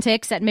his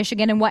antics at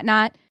Michigan and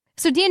whatnot.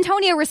 So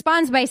D'Antonio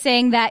responds by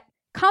saying that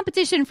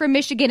competition for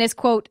Michigan is,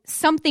 quote,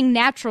 something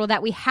natural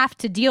that we have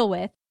to deal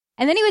with.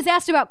 And then he was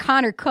asked about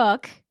Connor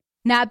Cook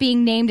not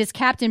being named as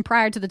captain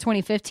prior to the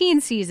 2015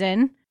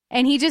 season.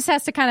 And he just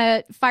has to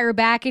kind of fire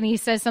back, and he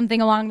says something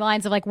along the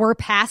lines of like, we're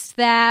past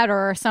that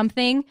or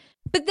something.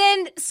 But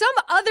then some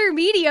other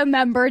media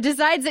member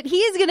decides that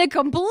he's going to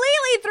completely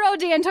throw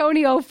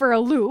D'Antonio for a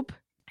loop.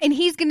 And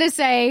he's going to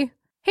say,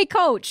 hey,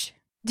 coach,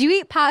 do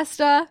you eat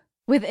pasta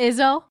with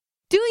Izzo?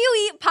 Do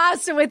you eat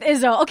pasta with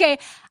Izzo? Okay,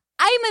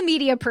 I'm a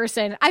media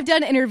person. I've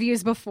done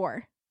interviews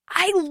before.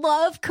 I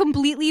love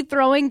completely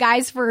throwing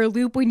guys for a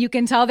loop when you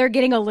can tell they're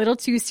getting a little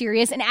too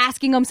serious and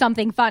asking them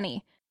something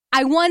funny.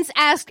 I once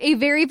asked a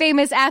very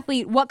famous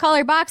athlete what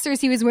color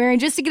boxers he was wearing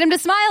just to get him to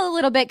smile a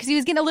little bit because he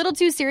was getting a little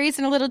too serious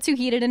and a little too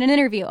heated in an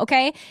interview,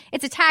 okay?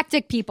 It's a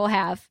tactic people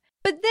have.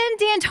 But then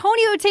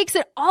D'Antonio takes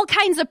it all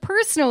kinds of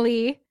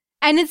personally,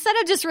 and instead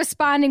of just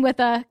responding with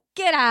a,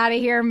 get out of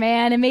here,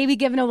 man, and maybe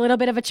giving a little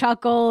bit of a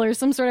chuckle or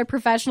some sort of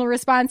professional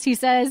response, he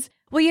says,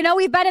 well, you know,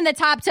 we've been in the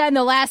top 10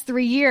 the last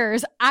 3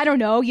 years. I don't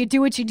know. You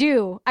do what you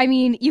do. I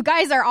mean, you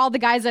guys are all the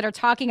guys that are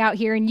talking out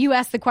here, and you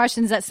ask the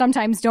questions that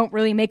sometimes don't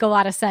really make a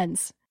lot of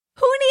sense.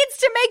 Who needs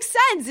to make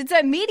sense? It's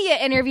a media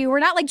interview. We're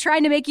not like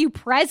trying to make you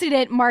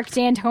president, Mark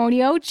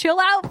D'Antonio. Chill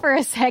out for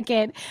a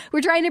second.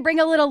 We're trying to bring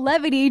a little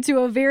levity to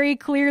a very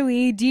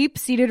clearly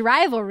deep-seated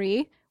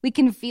rivalry. We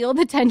can feel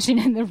the tension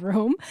in the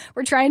room.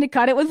 We're trying to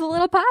cut it with a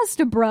little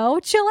pasta, bro.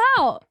 Chill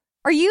out.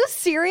 Are you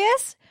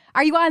serious?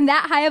 Are you on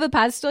that high of a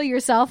pedestal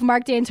yourself,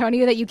 Mark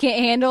D'Antonio, that you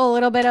can't handle a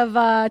little bit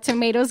of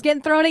tomatoes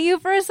getting thrown at you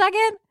for a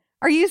second?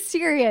 Are you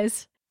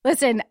serious?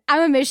 Listen,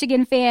 I'm a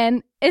Michigan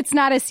fan. It's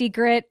not a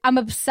secret. I'm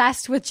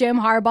obsessed with Jim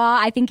Harbaugh.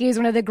 I think he's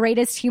one of the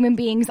greatest human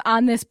beings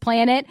on this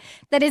planet.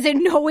 That is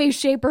in no way,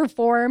 shape, or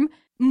form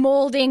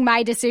molding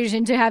my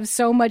decision to have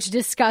so much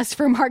disgust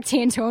for Mark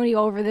D'Antonio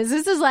over this.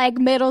 This is like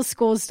middle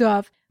school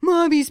stuff.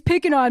 Mom, he's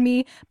picking on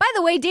me. By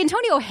the way,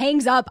 D'Antonio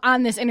hangs up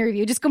on this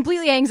interview, just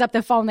completely hangs up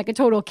the phone like a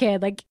total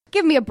kid. Like,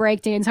 give me a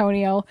break,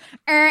 D'Antonio.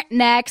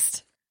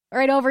 Next.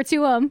 Right over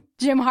to him,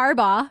 Jim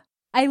Harbaugh.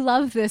 I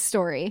love this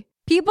story.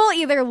 People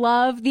either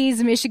love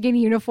these Michigan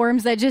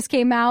uniforms that just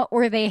came out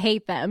or they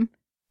hate them,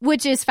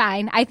 which is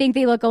fine. I think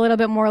they look a little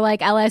bit more like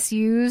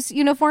LSU's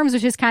uniforms,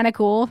 which is kind of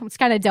cool. It's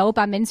kind of dope.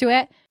 I'm into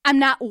it. I'm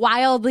not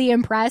wildly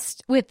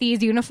impressed with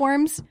these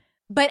uniforms,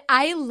 but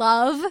I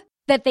love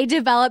that they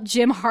developed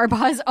Jim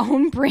Harbaugh's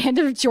own brand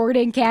of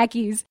Jordan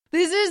khakis.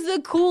 This is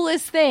the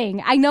coolest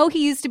thing. I know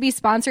he used to be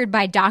sponsored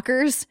by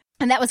Dockers,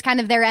 and that was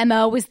kind of their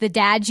MO, was the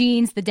dad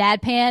jeans, the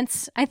dad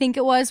pants, I think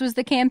it was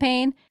the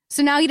campaign.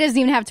 So now he doesn't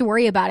even have to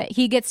worry about it.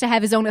 He gets to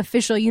have his own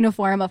official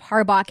uniform of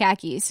Harbaugh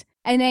khakis.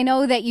 And I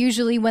know that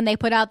usually when they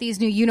put out these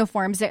new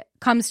uniforms, it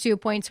comes to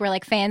points where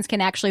like fans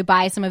can actually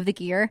buy some of the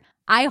gear.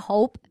 I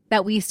hope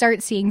that we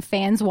start seeing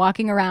fans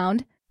walking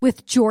around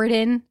with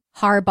Jordan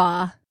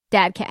Harbaugh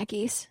dad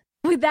khakis.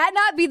 Would that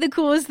not be the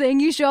coolest thing?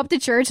 You show up to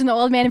church and the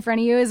old man in front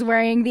of you is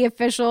wearing the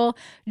official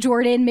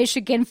Jordan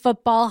Michigan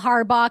football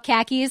Harbaugh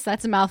khakis.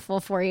 That's a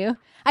mouthful for you.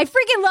 I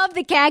freaking love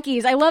the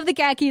khakis. I love the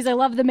khakis. I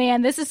love the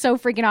man. This is so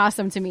freaking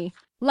awesome to me.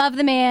 Love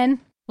the man.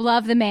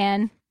 Love the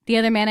man. The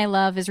other man I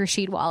love is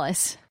Rasheed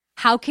Wallace.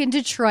 How can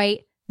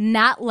Detroit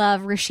not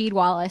love Rasheed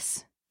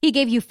Wallace? He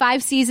gave you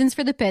 5 seasons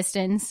for the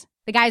Pistons.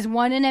 The guy's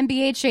won an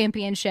NBA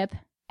championship,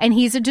 and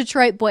he's a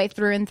Detroit boy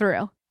through and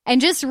through. And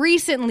just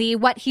recently,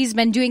 what he's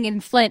been doing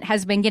in Flint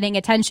has been getting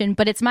attention,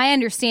 but it's my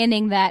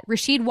understanding that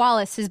Rasheed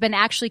Wallace has been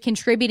actually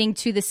contributing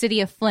to the city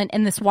of Flint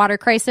in this water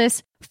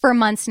crisis for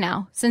months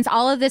now. Since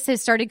all of this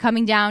has started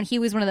coming down, he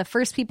was one of the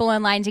first people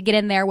in line to get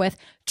in there with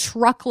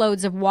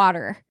truckloads of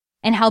water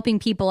and helping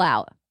people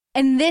out.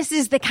 And this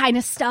is the kind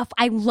of stuff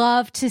I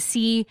love to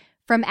see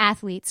from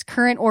athletes,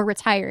 current or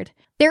retired.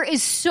 There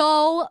is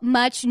so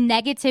much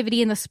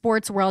negativity in the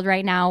sports world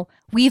right now.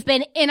 We've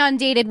been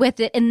inundated with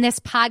it in this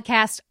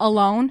podcast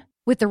alone,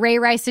 with the Ray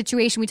Rice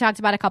situation we talked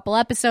about a couple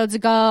episodes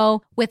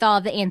ago, with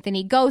all the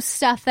Anthony Ghost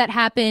stuff that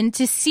happened.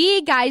 To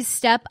see guys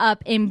step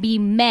up and be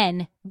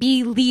men,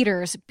 be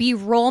leaders, be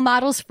role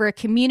models for a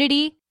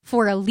community,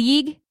 for a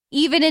league,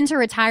 even into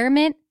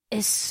retirement,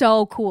 is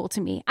so cool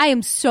to me. I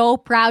am so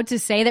proud to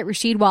say that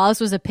Rasheed Wallace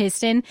was a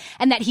Piston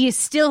and that he is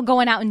still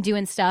going out and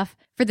doing stuff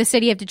for the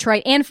city of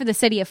Detroit and for the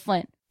city of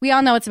Flint. We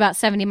all know it's about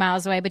 70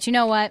 miles away, but you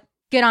know what?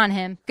 Good on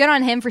him. Good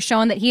on him for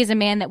showing that he is a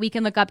man that we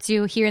can look up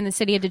to here in the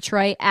city of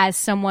Detroit as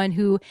someone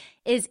who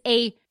is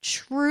a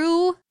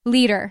true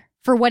leader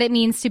for what it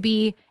means to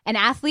be an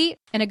athlete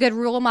and a good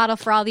role model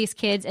for all these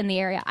kids in the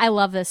area. I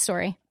love this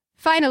story.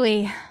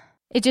 Finally,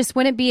 it just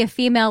wouldn't be a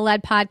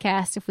female-led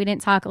podcast if we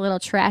didn't talk a little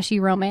trashy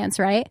romance,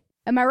 right?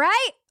 Am I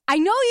right? I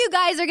know you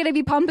guys are going to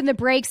be pumping the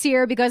brakes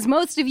here because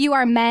most of you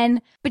are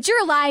men, but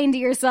you're lying to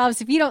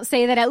yourselves if you don't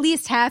say that at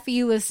least half of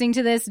you listening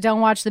to this don't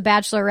watch The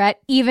Bachelorette,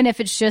 even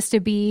if it's just to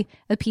be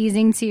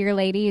appeasing to your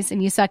ladies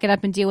and you suck it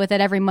up and deal with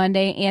it every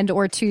Monday and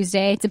or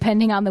Tuesday,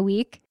 depending on the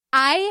week.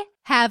 I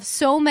have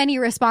so many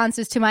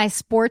responses to my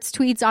sports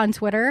tweets on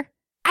Twitter.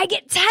 I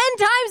get 10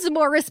 times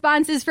more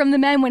responses from the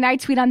men when I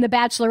tweet on The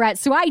Bachelorette,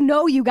 so I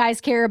know you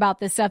guys care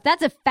about this stuff.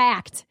 That's a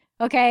fact,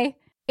 okay?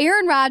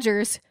 Aaron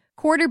Rodgers,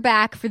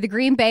 quarterback for the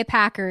Green Bay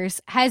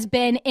Packers, has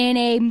been in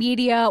a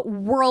media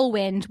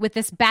whirlwind with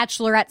this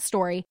Bachelorette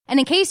story. And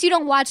in case you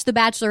don't watch The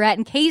Bachelorette,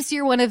 in case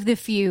you're one of the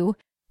few,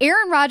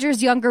 Aaron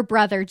Rodgers' younger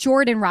brother,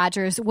 Jordan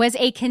Rodgers, was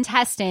a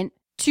contestant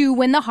to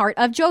win the heart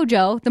of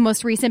JoJo, the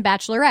most recent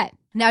Bachelorette.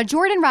 Now,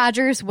 Jordan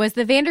Rodgers was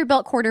the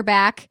Vanderbilt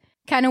quarterback,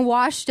 kind of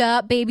washed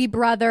up baby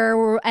brother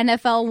or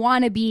NFL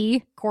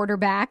wannabe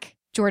quarterback,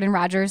 Jordan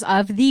Rodgers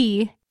of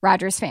the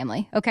Rodgers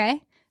family,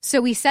 okay?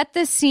 So we set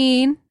the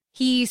scene.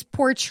 He's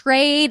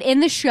portrayed in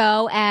the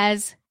show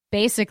as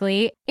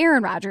basically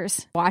Aaron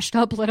Rodgers, washed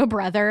up little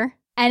brother,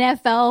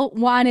 NFL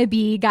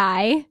wannabe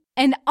guy.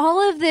 And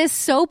all of this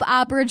soap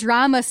opera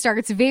drama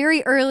starts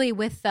very early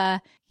with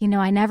the,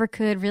 I never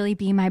could really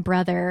be my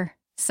brother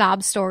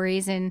sob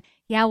stories. And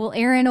yeah, well,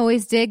 Aaron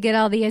always did get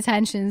all the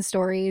attention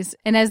stories.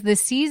 And as the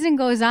season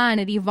goes on,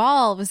 it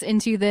evolves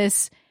into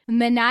this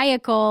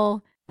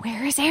maniacal,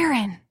 where is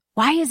Aaron?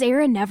 Why is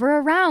Aaron never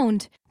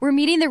around? We're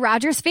meeting the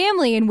Rodgers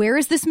family, and where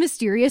is this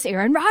mysterious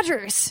Aaron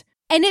Rodgers?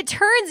 And it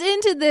turns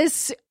into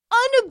this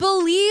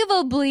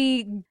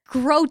unbelievably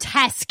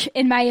grotesque,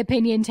 in my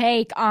opinion,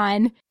 take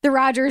on the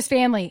Rodgers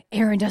family.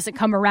 Aaron doesn't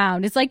come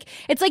around. It's like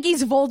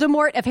he's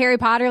Voldemort of Harry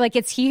Potter. Like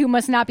it's he who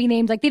must not be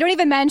named. Like they don't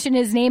even mention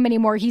his name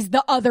anymore. He's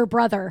the other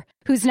brother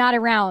who's not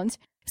around.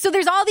 So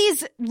there's all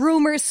these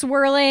rumors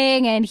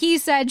swirling and he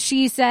said,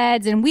 she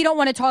said, and we don't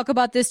want to talk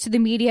about this to the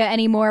media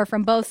anymore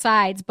from both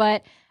sides.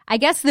 But I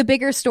guess the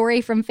bigger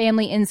story from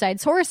family inside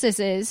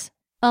sources is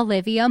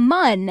Olivia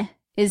Munn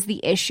is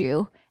the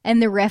issue and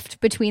the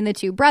rift between the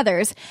two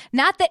brothers.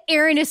 Not that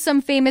Aaron is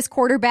some famous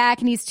quarterback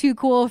and he's too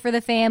cool for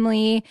the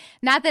family.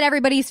 Not that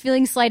everybody's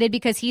feeling slighted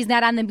because he's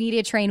not on the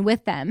media train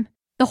with them.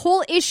 The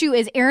whole issue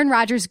is Aaron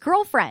Rodgers'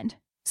 girlfriend.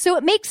 So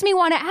it makes me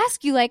want to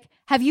ask you,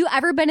 have you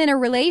ever been in a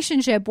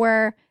relationship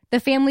where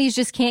the families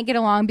just can't get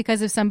along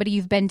because of somebody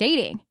you've been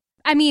dating?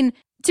 I mean,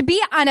 to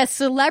be on a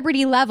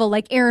celebrity level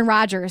like Aaron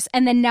Rodgers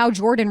and then now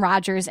Jordan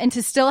Rodgers and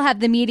to still have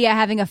the media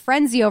having a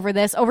frenzy over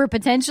this, over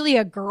potentially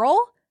a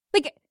girl?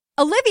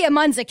 Olivia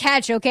Munn's a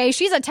catch, okay?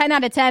 She's a 10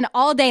 out of 10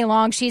 all day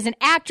long. She's an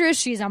actress.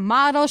 She's a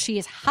model.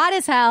 She's hot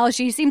as hell.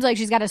 She seems like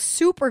she's got a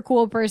super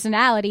cool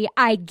personality.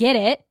 I get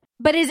it.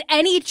 But is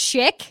any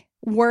chick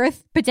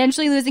worth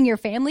potentially losing your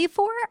family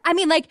for? I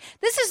mean,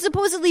 this has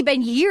supposedly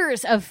been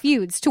years of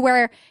feuds to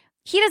where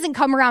he doesn't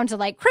come around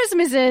to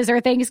Christmases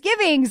or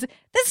Thanksgivings.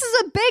 This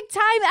is a big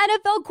time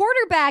NFL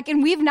quarterback,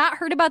 and we've not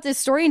heard about this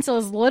story until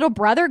his little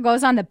brother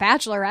goes on The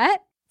Bachelorette.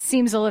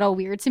 Seems a little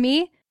weird to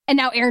me. And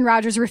now Aaron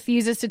Rodgers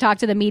refuses to talk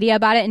to the media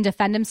about it and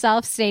defend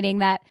himself, stating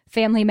that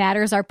family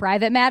matters are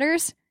private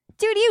matters.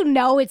 Dude,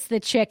 it's the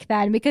chick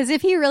then, because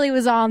if he really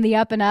was on the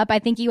up and up, I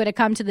think he would have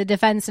come to the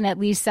defense and at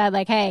least said,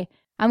 hey,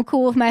 I'm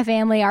cool with my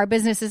family. Our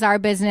business is our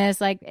business.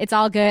 It's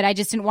all good. I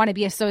just didn't want to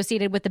be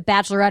associated with the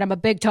Bachelorette. I'm a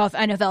big, tough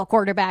NFL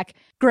quarterback.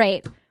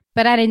 Great.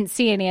 But I didn't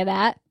see any of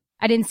that.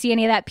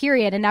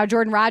 Period. And now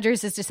Jordan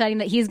Rodgers is deciding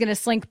that he's going to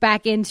slink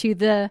back into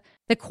the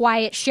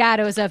quiet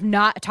shadows of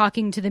not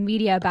talking to the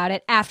media about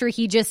it after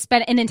he just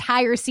spent an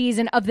entire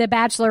season of The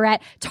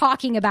Bachelorette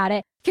talking about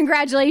it.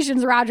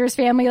 congratulations, Rogers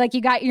family. Like,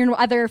 you got your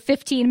other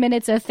 15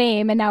 minutes of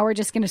fame, and now we're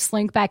just going to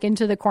slink back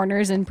into the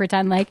corners and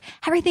pretend like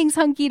everything's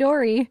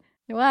hunky-dory.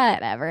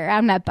 Whatever.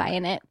 I'm not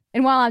buying it.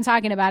 And while I'm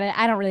talking about it,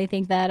 I don't really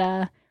think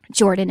that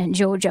Jordan and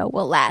JoJo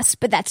will last,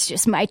 but that's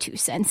just my 2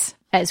 cents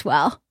as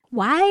well.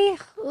 Why?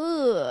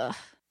 Ugh.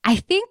 I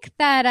think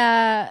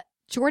that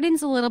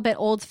Jordan's a little bit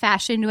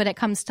old-fashioned when it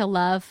comes to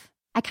love.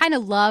 I kind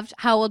of loved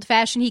how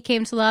old-fashioned he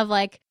came to love.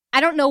 Like, I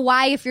don't know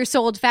why, if you're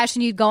so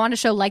old-fashioned, you'd go on a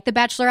show like The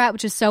Bachelorette,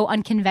 which is so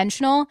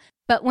unconventional.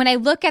 But when I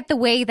look at the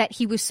way that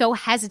he was so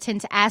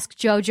hesitant to ask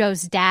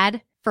JoJo's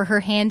dad for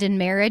her hand in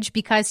marriage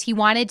because he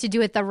wanted to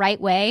do it the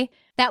right way,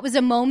 that was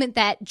a moment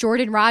that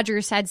Jordan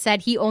Rogers had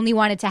said he only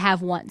wanted to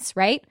have once,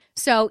 right?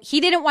 So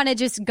he didn't want to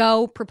just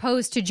go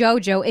propose to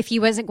JoJo if he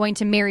wasn't going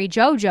to marry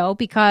JoJo,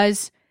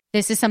 because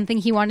this is something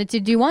he wanted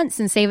to do once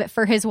and save it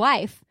for his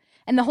wife.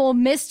 And the whole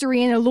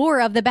mystery and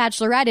allure of The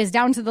Bachelorette is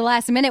down to the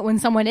last minute when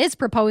someone is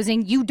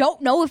proposing, you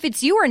don't know if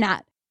it's you or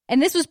not.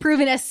 And this was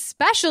proven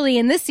especially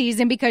in this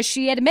season because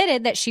she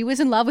admitted that she was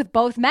in love with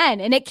both men.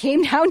 And it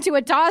came down to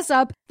a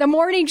toss-up the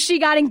morning she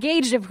got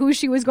engaged of who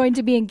she was going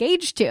to be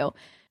engaged to.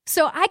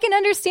 So I can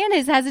understand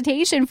his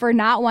hesitation for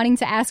not wanting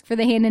to ask for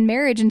the hand in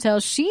marriage until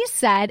she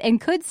said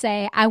and could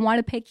say, I want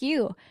to pick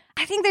you.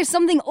 I think there's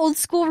something old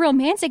school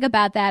romantic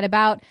about that,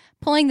 about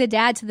pulling the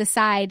dad to the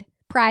side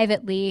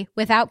privately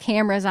without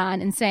cameras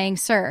on and saying,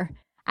 sir,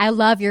 I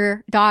love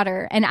your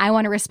daughter and I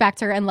want to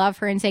respect her and love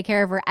her and take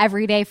care of her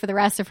every day for the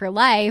rest of her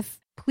life.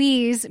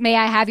 Please, may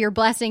I have your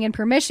blessing and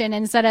permission,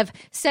 instead of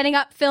setting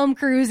up film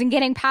crews and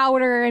getting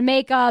powder and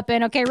makeup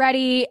and, okay,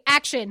 ready,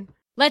 action.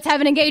 Let's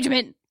have an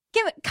engagement.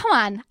 Come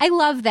on. I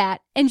love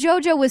that. And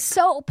JoJo was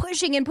so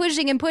pushing and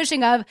pushing and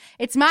pushing of,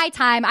 it's my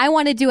time. I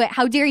want to do it.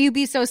 How dare you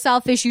be so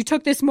selfish? You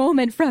took this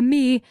moment from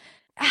me.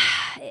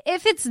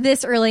 If it's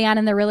this early on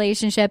in the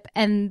relationship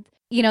and,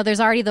 you know,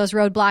 there's already those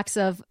roadblocks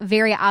of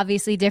very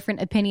obviously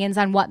different opinions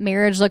on what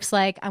marriage looks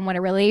like, on what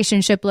a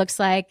relationship looks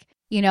like,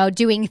 you know,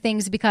 doing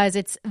things because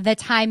it's the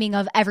timing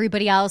of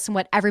everybody else and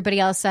what everybody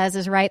else says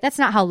is right. That's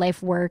not how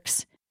life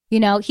works. You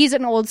know, he's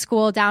an old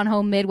school, down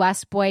home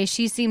Midwest boy.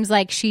 She seems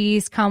like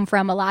she's come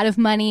from a lot of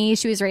money.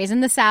 She was raised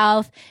in the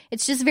South.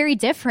 It's just very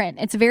different.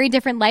 It's very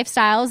different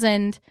lifestyles.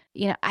 And,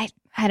 you know, I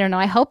don't know.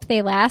 I hope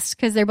they last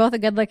because they're both a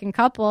good looking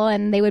couple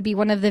and they would be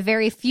one of the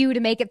very few to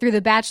make it through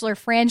the Bachelor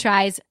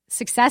franchise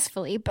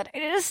successfully. But I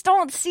just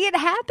don't see it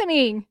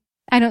happening.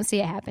 I don't see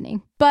it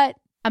happening. But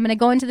I'm going to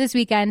go into this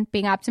weekend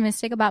being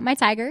optimistic about my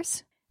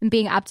Tigers and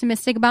being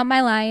optimistic about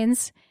my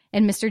Lions.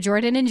 And Mr.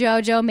 Jordan and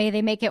JoJo, may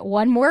they make it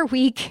one more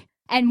week.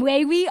 And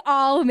may we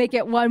all make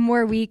it one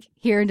more week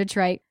here in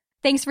Detroit.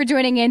 Thanks for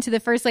joining in to the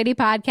First Lady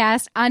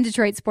Podcast on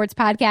Detroit Sports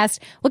Podcast.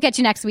 We'll catch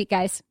you next week,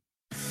 guys.